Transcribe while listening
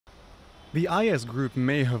The IS group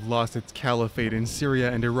may have lost its caliphate in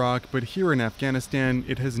Syria and Iraq, but here in Afghanistan,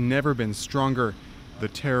 it has never been stronger. The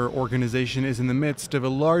terror organization is in the midst of a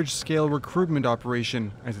large-scale recruitment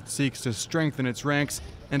operation as it seeks to strengthen its ranks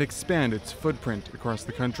and expand its footprint across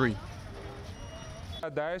the country.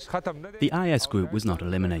 The IS group was not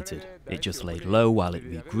eliminated. It just laid low while it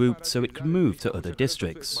regrouped so it could move to other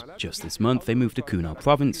districts. Just this month, they moved to Kunar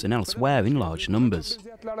province and elsewhere in large numbers.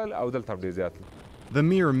 The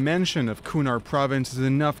mere mention of Kunar province is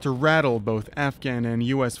enough to rattle both Afghan and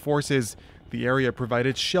U.S. forces. The area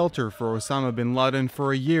provided shelter for Osama bin Laden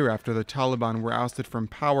for a year after the Taliban were ousted from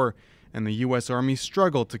power, and the U.S. Army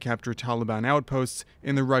struggled to capture Taliban outposts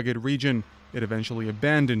in the rugged region. It eventually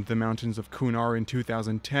abandoned the mountains of Kunar in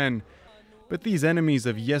 2010. But these enemies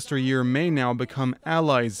of yesteryear may now become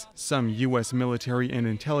allies. Some U.S. military and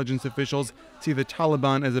intelligence officials see the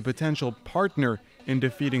Taliban as a potential partner in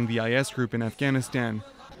defeating the IS group in Afghanistan.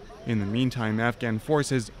 In the meantime, Afghan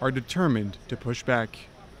forces are determined to push back.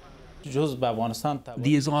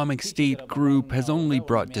 The Islamic State group has only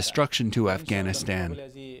brought destruction to Afghanistan.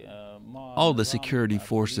 All the security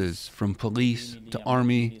forces, from police to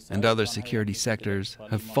army and other security sectors,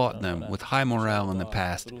 have fought them with high morale in the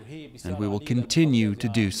past, and we will continue to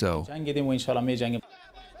do so.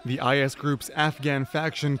 The IS group's Afghan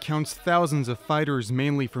faction counts thousands of fighters,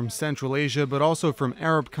 mainly from Central Asia, but also from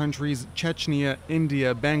Arab countries, Chechnya,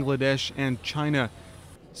 India, Bangladesh, and China.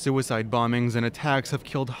 Suicide bombings and attacks have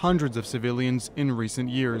killed hundreds of civilians in recent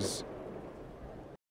years.